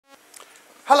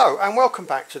Hello and welcome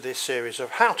back to this series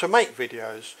of how to make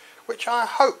videos, which I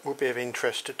hope will be of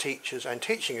interest to teachers and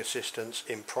teaching assistants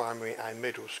in primary and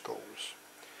middle schools.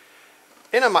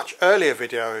 In a much earlier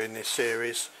video in this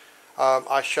series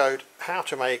I showed how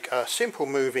to make a simple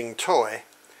moving toy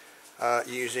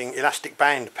using elastic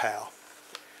band power,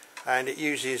 and it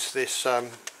uses this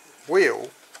wheel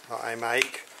that I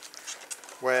make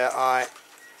where I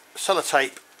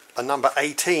sellotape a number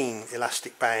 18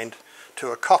 elastic band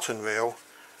to a cotton reel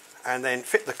and then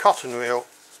fit the cotton reel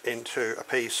into a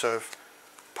piece of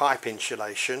pipe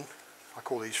insulation. I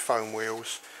call these foam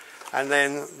wheels, and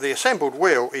then the assembled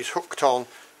wheel is hooked on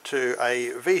to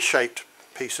a V-shaped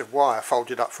piece of wire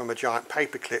folded up from a giant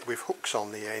paper clip with hooks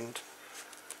on the end.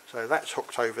 So that's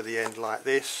hooked over the end like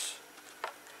this,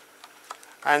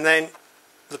 and then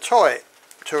the toy,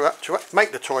 to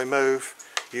make the toy move,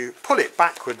 you pull it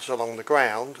backwards along the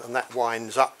ground and that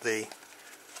winds up the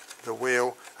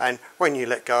wheel, and when you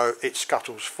let go it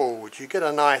scuttles forward. You get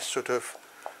a nice sort of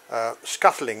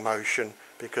scuttling motion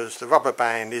because the rubber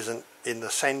band isn't in the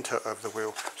centre of the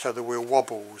wheel, so the wheel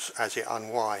wobbles as it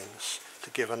unwinds to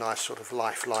give a nice sort of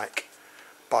lifelike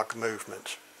bug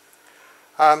movement.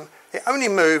 It only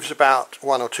moves about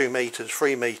 1 or 2 metres,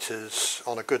 3 metres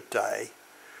on a good day,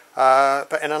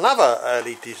 but in another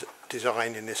early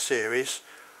design in this series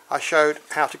I showed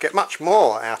how to get much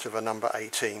more out of a number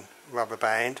 18 rubber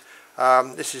band.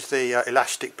 This is the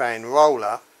elastic band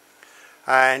roller,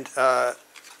 and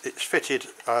it's fitted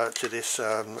to this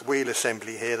wheel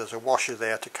assembly here. There's a washer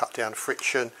there to cut down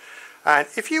friction, and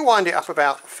if you wind it up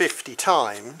about 50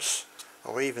 times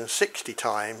or even 60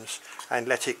 times and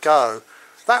let it go,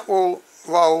 that will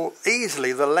roll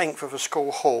easily the length of a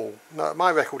school hall.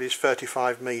 My record is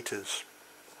 35 metres.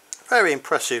 Very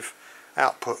impressive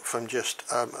output from just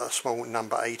a small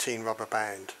number 18 rubber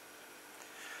band.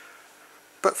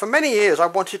 But for many years I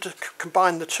wanted to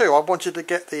combine the two. I wanted to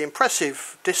get the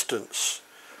impressive distance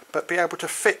but be able to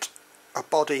fit a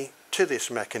body to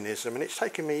this mechanism, and it's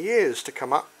taken me years to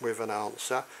come up with an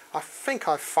answer. I think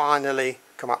I've finally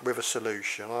come up with a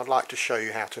solution. I'd like to show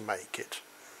you how to make it.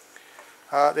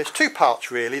 There's two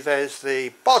parts really. There's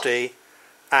the body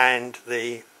and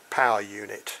the power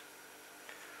unit.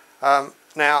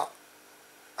 Now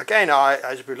again,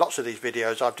 as with lots of these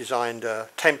videos, I've designed a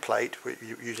template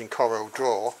using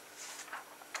CorelDRAW,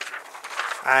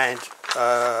 and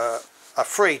a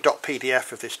free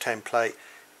 .pdf of this template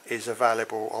is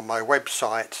available on my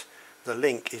website. The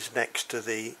link is next to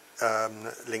the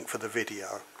link for the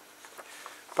video.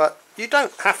 But you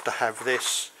don't have to have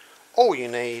this. All you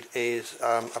need is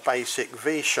a basic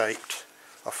V-shaped,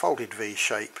 a folded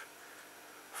V-shape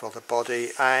for the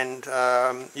body, and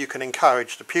you can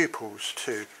encourage the pupils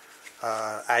to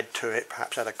add to it,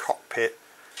 perhaps add a cockpit,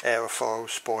 aerofoil,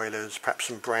 spoilers, perhaps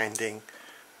some branding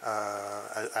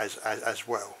as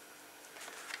well.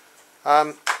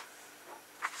 I've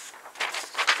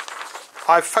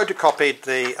photocopied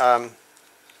the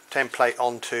template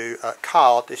onto a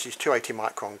card. This is 280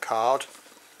 micron card,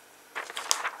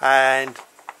 and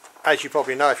as you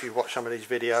probably know if you've watched some of these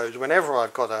videos, whenever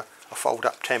I've got a fold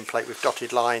up template with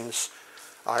dotted lines,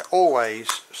 I always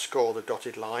score the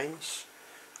dotted lines.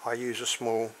 I use a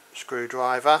small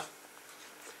screwdriver.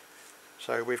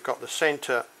 So we've got the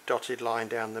centre dotted line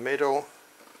down the middle.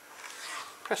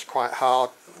 Press quite hard,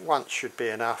 once should be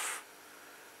enough.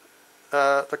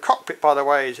 The cockpit, by the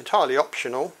way, is entirely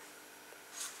optional.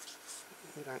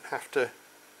 You don't have to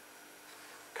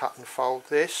cut and fold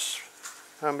this.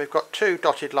 And we've got 2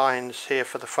 dotted lines here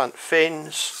for the front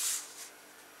fins.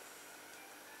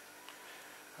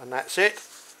 And that's it.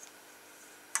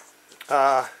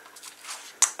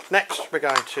 Next we're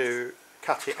going to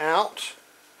cut it out.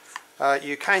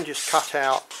 You can just cut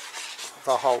out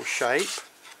the whole shape,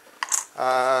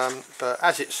 but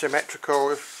as it's symmetrical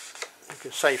you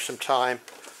can save some time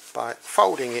by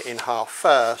folding it in half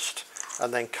first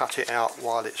and then cut it out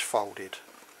while it's folded.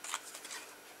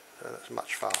 So that's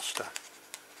much faster.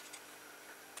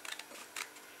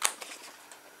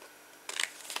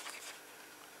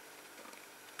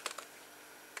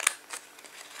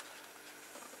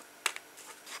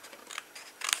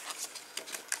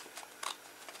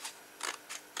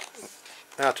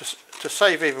 Now to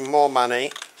save even more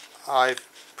money, I've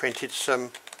printed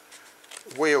some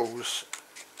wheels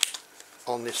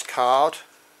on this card.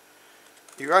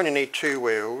 You only need 2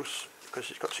 wheels because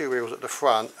it's got 2 wheels at the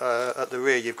front. At the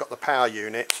rear you've got the power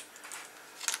unit,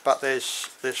 but there's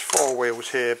 4 wheels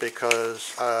here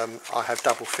because I have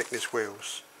double thickness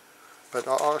wheels. But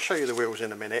I'll show you the wheels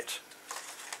in a minute.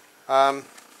 There's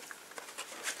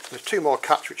 2 more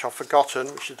cuts which I've forgotten,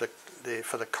 which is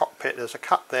for the cockpit. There's a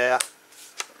cut there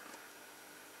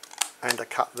and a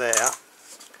cut there,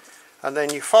 and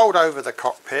then you fold over the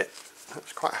cockpit.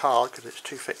 It's quite hard because it's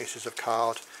two thicknesses of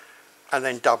card, and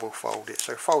then double fold it.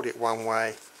 So fold it one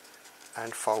way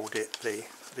and fold it the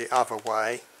other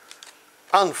way,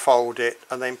 unfold it,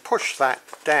 and then push that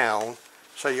down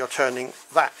so you're turning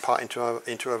that part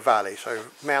into a valley. So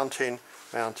mountain,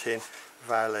 mountain,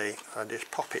 valley, and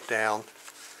just pop it down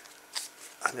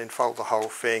and then fold the whole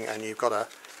thing, and you've got a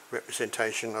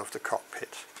representation of the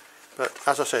cockpit. But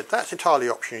as I said, that's entirely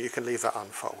optional. You can leave that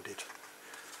unfolded.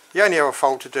 The only other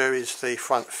fold to do is the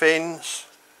front fins,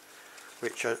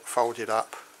 which are folded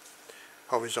up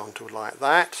horizontal like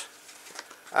that.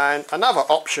 And another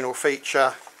optional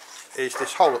feature is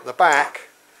this hole at the back.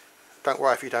 Don't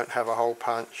worry if you don't have a hole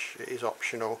punch, it is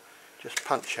optional. Just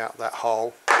punch out that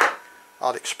hole.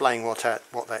 I'll explain what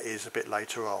that is a bit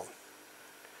later on.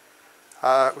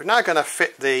 We're now going to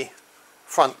fit the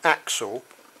front axle.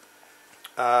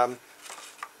 I'm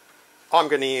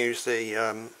going to use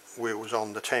the wheels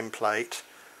on the template.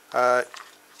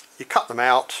 You cut them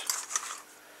out.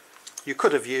 You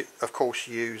could have, of course,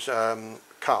 used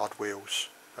card wheels,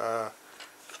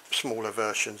 smaller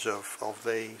versions of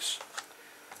these.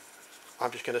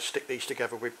 I'm just going to stick these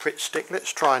together with Pritt stick.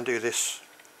 Let's try and do this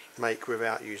make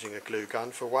without using a glue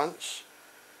gun for once.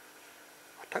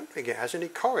 I don't think it has any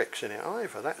Correx in it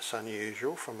either. That's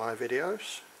unusual from my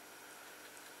videos.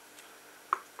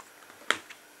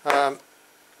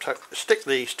 So stick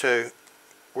these two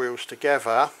wheels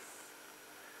together,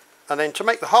 and then to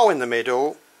make the hole in the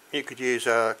middle you could use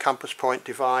compass point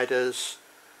dividers.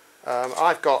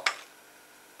 I've got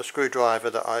a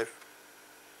screwdriver that I've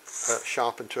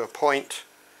sharpened to a point,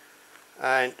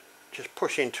 and just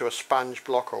push into a sponge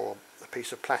block or a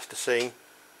piece of plasticine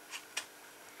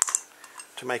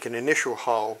to make an initial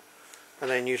hole, and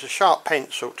then use a sharp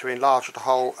pencil to enlarge the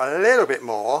hole a little bit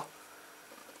more,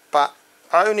 but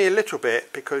only a little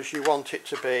bit because you want it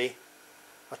to be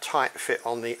a tight fit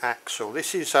on the axle.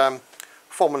 This is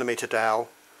 4mm dowel.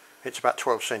 It's about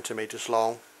 12 centimeters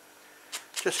long.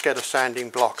 Just get a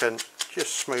sanding block and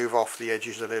just smooth off the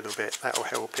edges a little bit. That will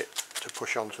help it to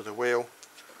push onto the wheel.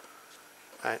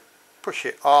 And push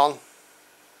it on.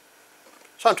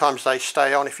 Sometimes they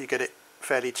stay on if you get it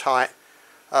fairly tight.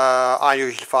 I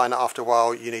usually find that after a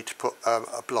while you need to put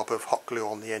a blob of hot glue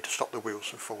on the end to stop the wheels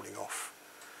from falling off.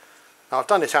 Now I've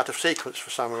done this out of sequence for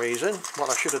some reason. What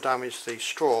I should have done is the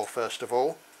straw first of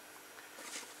all.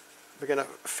 We're going to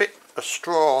fit a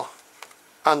straw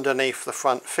underneath the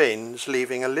front fins,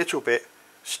 leaving a little bit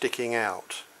sticking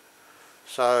out.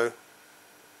 So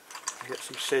get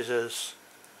some scissors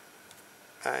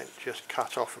and just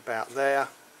cut off about there.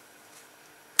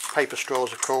 Paper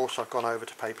straws, of course. I've gone over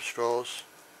to paper straws.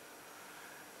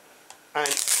 And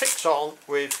fix on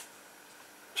with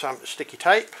some sticky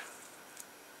tape.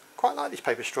 Quite like these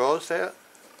paper straws. They're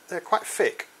quite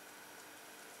thick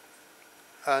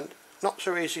and not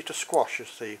so easy to squash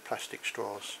as the plastic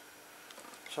straws.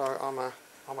 So I'm a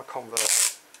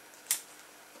convert.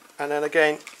 And then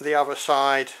again the other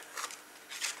side.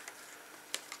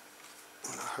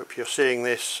 I hope you're seeing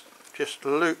this. Just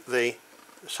loop the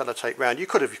sellotape round. You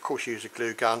could have, of course, used a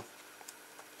glue gun.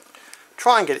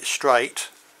 Try and get it straight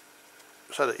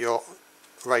so that your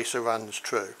racer runs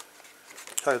true.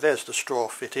 So there's the straw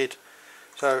fitted.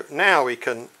 So now we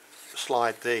can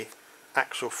slide the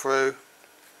axle through.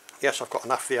 Yes, I've got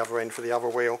enough the other end for the other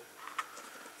wheel.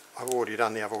 I've already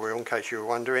done the other wheel in case you were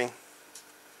wondering.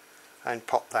 And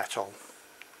pop that on.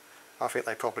 I think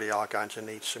they probably are going to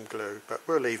need some glue, but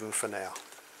we'll leave them for now.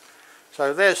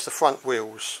 So there's the front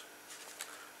wheels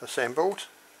assembled.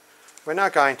 We're now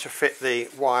going to fit the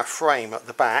wire frame at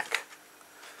the back.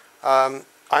 I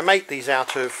make these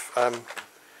out of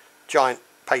giant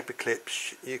paper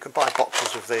clips. You can buy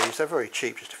boxes of these. They're very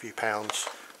cheap, just a few pounds,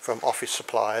 from office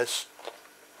suppliers.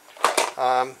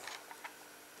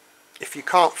 If you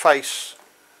can't face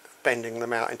bending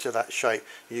them out into that shape,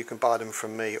 you can buy them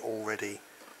from me already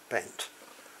bent.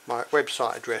 My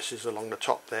website address is along the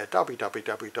top there,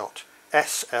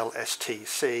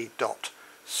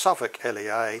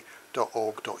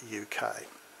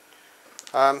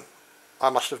 www.slstc.suffolklea.org.uk. I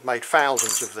must have made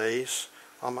thousands of these.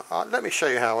 Let me show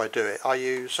you how I do it. I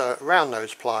use round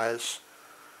nose pliers.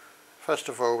 First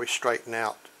of all, we straighten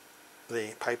out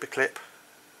the paper clip.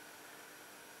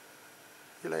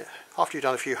 After you've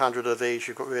done a few hundred of these,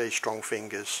 you've got really strong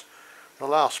fingers. The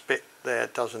last bit there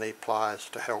does need pliers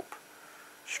to help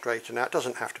straighten out. It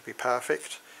doesn't have to be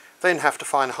perfect. Then have to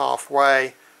find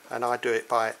halfway, and I do it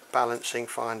by balancing,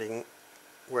 finding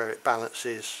where it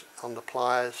balances on the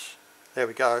pliers. There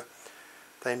we go.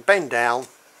 Then bend down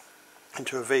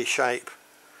into a V shape,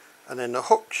 and then the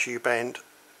hooks you bend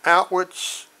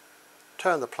outwards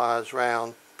turn the pliers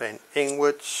round, bend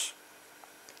inwards,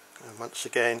 and once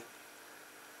again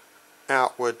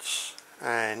outwards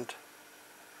and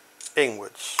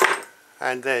inwards,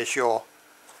 and there's your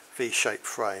V-shaped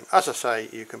frame. As I say,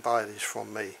 you can buy these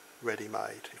from me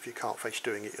ready-made if you can't face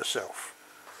doing it yourself.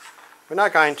 We're now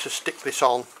going to stick this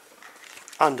on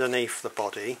underneath the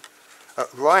body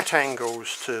at right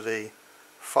angles to the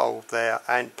fold there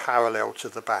and parallel to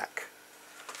the back.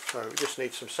 So we just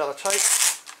need some sellotape.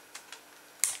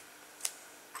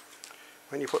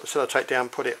 When you put the sellotape down,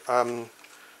 put it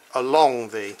along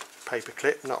the paper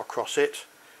clip, not across it,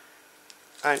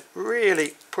 and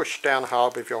really push down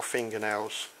hard with your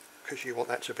fingernails because you want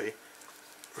that to be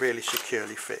really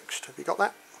securely fixed. Have you got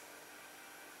that?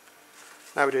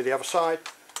 Now we do the other side.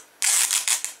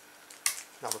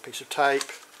 Another piece of tape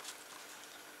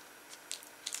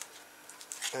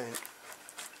and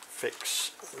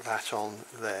fix that on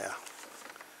there.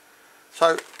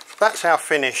 So that's our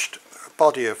finished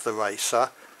body of the racer.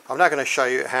 I'm now going to show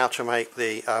you how to make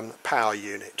the power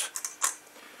unit.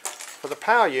 For the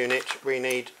power unit we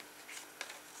need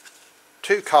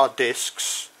 2 card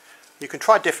discs. You can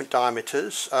try different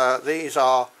diameters. These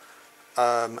are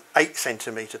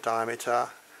 8cm diameter.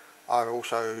 I've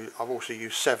also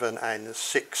used 7 and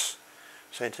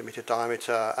 6cm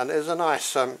diameter, and there's a nice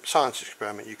science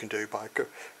experiment you can do by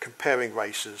comparing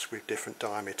racers with different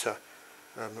diameter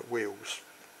wheels.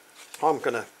 I'm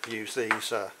going to use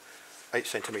these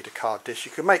 8cm card discs.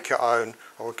 You can make your own,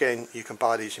 or again you can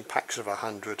buy these in packs of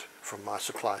 100 from my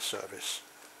supply service.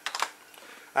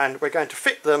 And we're going to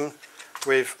fit them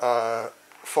with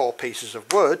 4 pieces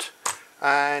of wood,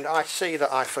 and I see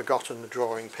that I've forgotten the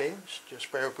drawing pins.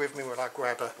 Just bear with me while I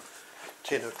grab a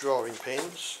tin of drawing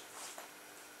pins.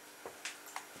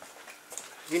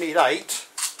 You need 8.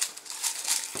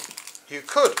 You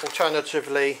could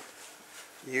alternatively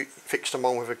fix them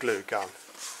on with a glue gun.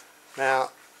 Now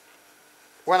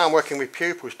when I'm working with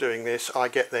pupils doing this, I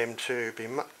get them to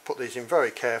put these in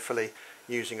very carefully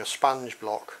using a sponge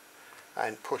block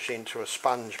and push into a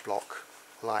sponge block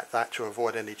like that to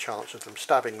avoid any chance of them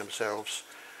stabbing themselves.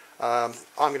 I'm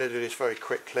going to do this very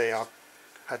quickly. I've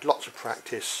had lots of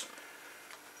practice.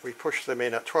 We push them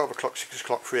in at 12 o'clock, 6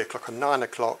 o'clock, 3 o'clock and 9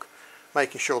 o'clock,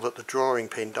 making sure that the drawing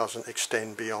pin doesn't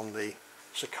extend beyond the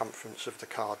circumference of the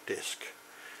card disc.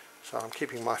 So I'm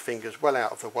keeping my fingers well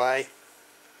out of the way,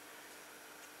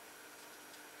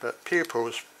 but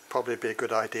pupils probably be a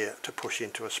good idea to push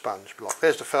into a sponge block.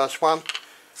 There's the first one,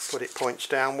 put it points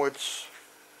downwards.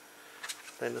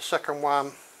 Then the second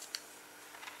one,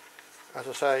 as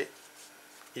I say,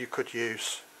 you could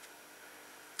use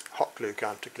hot glue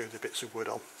gun to glue the bits of wood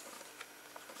on.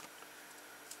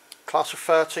 Class of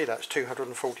 30, that's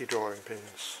 240 drawing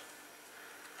pins.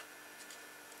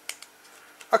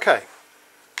 Okay,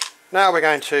 now we're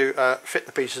going to fit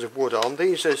the pieces of wood on.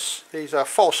 These are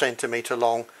 4cm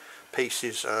long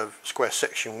pieces of square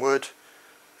section wood.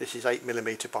 This is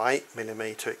 8mm by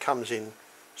 8mm. It comes in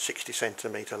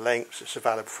 60cm lengths. It's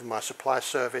available from my supply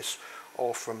service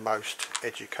or from most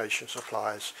education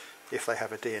suppliers if they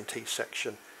have a D&T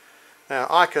section. Now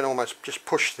I can almost just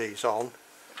push these on.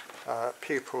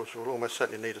 Pupils will almost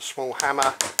certainly need a small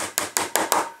hammer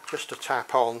just to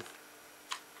tap on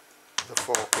the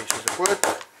 4 pieces of wood.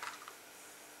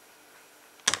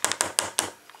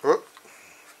 Whoop.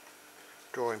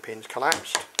 Drawing pins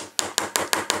collapsed.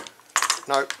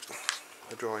 Nope.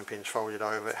 The drawing pin's folded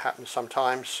over. It happens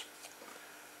sometimes.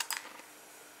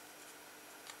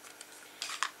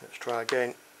 Let's try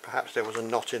again. Perhaps there was a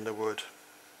knot in the wood.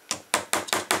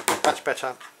 That's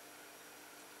better.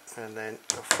 And then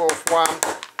the 4th one,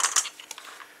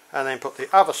 and then put the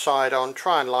other side on.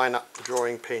 Try and line up the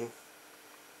drawing pin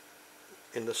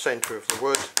in the centre of the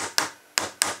wood.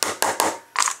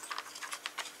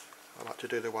 I like to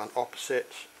do the one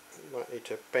opposite. You might need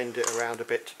to bend it around a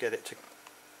bit to get it to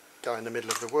go in the middle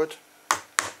of the wood.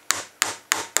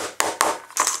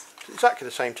 It's exactly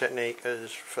the same technique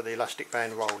as for the elastic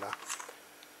band roller.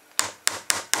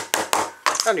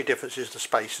 The only difference is the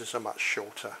spaces are much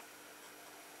shorter.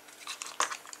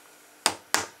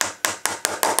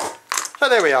 So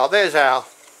there we are, there's our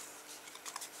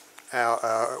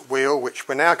wheel, which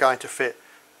we're now going to fit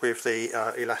with the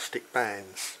elastic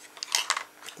bands.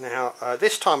 Now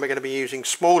this time we're going to be using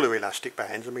smaller elastic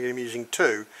bands, and we're going to be using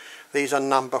 2. These are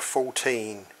number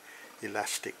 14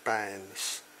 elastic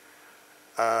bands.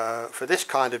 For this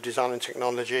kind of design and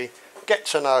technology, get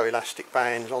to know elastic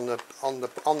bands. On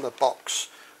the box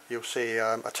you'll see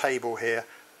a table here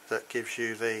that gives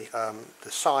you the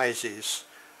sizes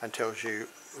and tells you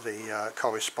the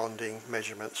corresponding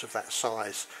measurements of that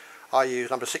size. I use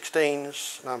number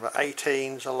 16s, number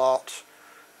 18s a lot,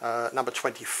 number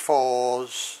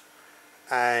 24s,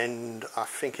 and I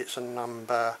think it's a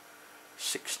number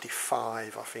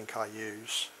 65 I think I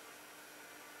use.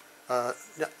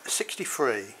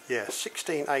 63, yeah,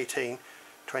 16, 18,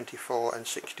 24 and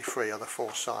 63 are the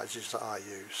 4 sizes that I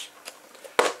use.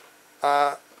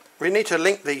 We need to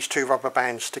link these 2 rubber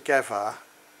bands together.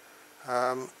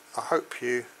 I hope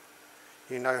you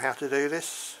know how to do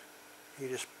this. You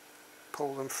just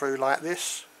pull them through like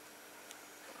this.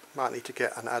 Might need to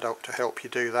get an adult to help you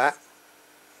do that,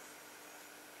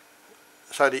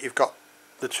 so that you've got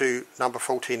the 2 number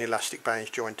 14 elastic bands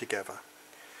joined together.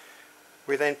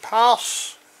 We then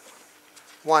pass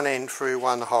one end through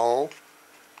one hole,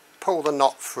 pull the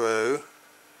knot through,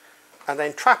 and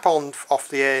then trap on off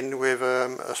the end with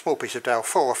a small piece of dowel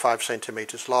 4 or 5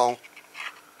 centimeters long,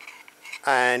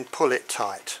 and pull it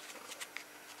tight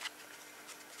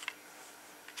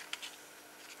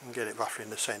and get it roughly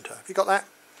in the center. Have you got that?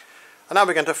 And now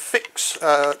we're going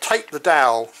to tape the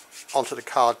dowel onto the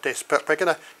card disc, but we're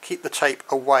going to keep the tape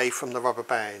away from the rubber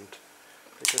band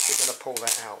because we're going to pull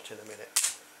that out in a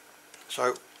minute.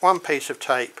 So one piece of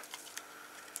tape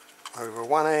over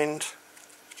one end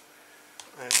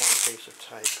and one piece of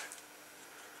tape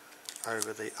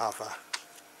over the other.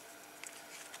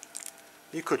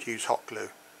 You could use hot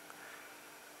glue.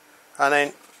 And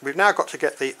then we've now got to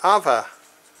get the other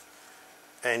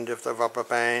end of the rubber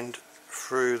band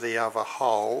through the other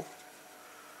hole.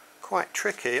 Quite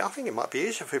tricky. I think it might be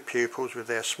easier for pupils with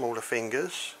their smaller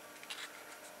fingers.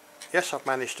 Yes, I've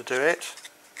managed to do it.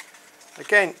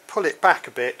 Again, pull it back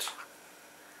a bit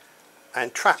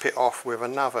and trap it off with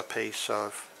another piece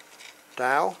of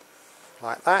dowel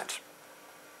like that,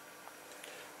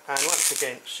 and once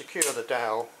again secure the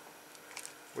dowel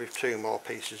with 2 more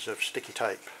pieces of sticky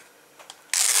tape.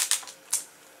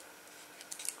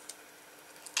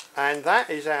 And that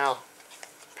is our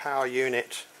power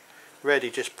unit ready.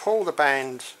 Just pull the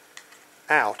bands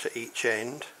out at each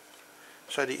end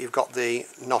so that you've got the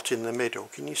knot in the middle.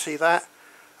 Can you see that?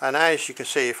 And as you can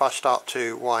see, if I start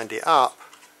to wind it up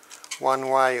one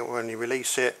way, when you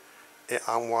release it, it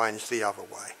unwinds the other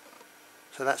way.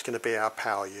 So that's going to be our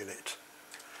power unit.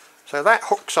 So that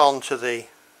hooks onto the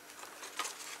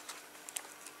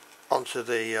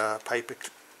paper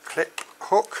clip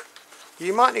hook.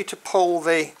 You might need to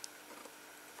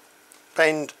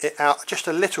bend it out just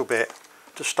a little bit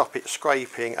to stop it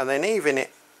scraping, and then even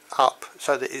it up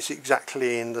so that it's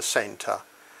exactly in the center.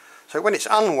 So when it's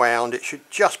unwound, it should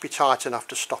just be tight enough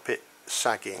to stop it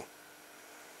sagging.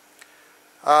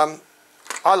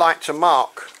 I like to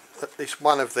mark at least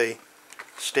one of the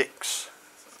sticks,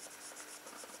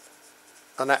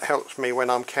 and that helps me when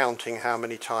I'm counting how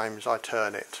many times I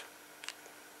turn it.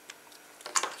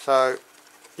 So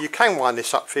you can wind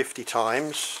this up 50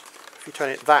 times if you turn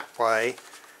it that way,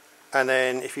 and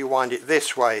then if you wind it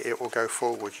this way it will go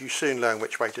forward. You soon learn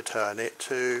which way to turn it.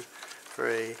 2,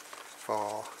 3,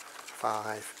 4,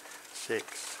 5,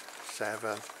 6,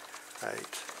 7,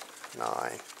 8,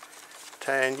 9,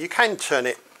 10. You can turn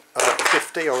it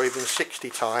 50 or even 60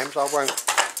 times. I won't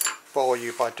bore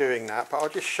you by doing that, but I'll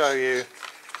just show you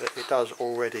that it does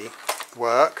already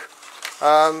work.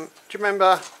 Do you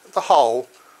remember the hole?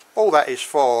 All that is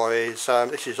for is,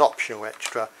 this is optional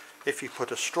extra, if you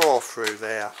put a straw through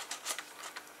there,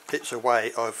 it's a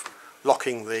way of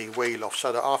locking the wheel off,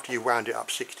 so that after you wound it up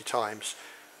 60 times,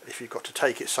 if you've got to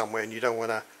take it somewhere and you don't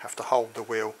want to have to hold the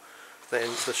wheel, then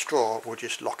the straw will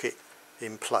just lock it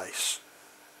in place.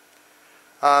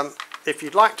 If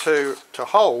you'd like to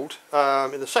hold,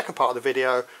 in the second part of the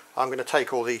video I'm going to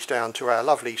take all these down to our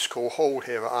lovely school hall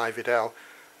here at Ividale,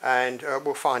 and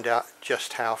we'll find out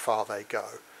just how far they go.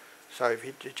 So if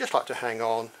you'd just like to hang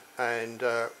on, and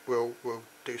we'll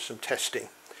do some testing.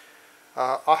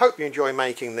 I hope you enjoy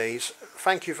making these.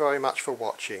 Thank you very much for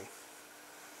watching.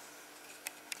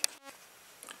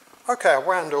 Okay, I've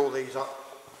wound all these up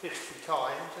 50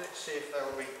 times. Let's see if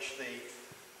they'll reach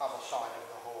the other side of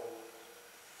the hole.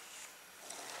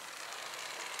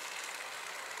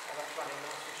 Oh, that's running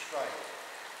nice and straight.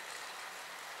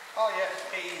 Oh yes,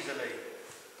 easily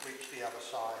reach the other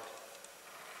side.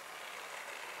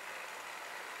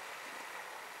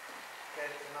 Get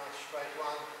a nice straight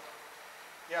one.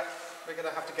 Yeah, we're going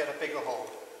to have to get a bigger hole.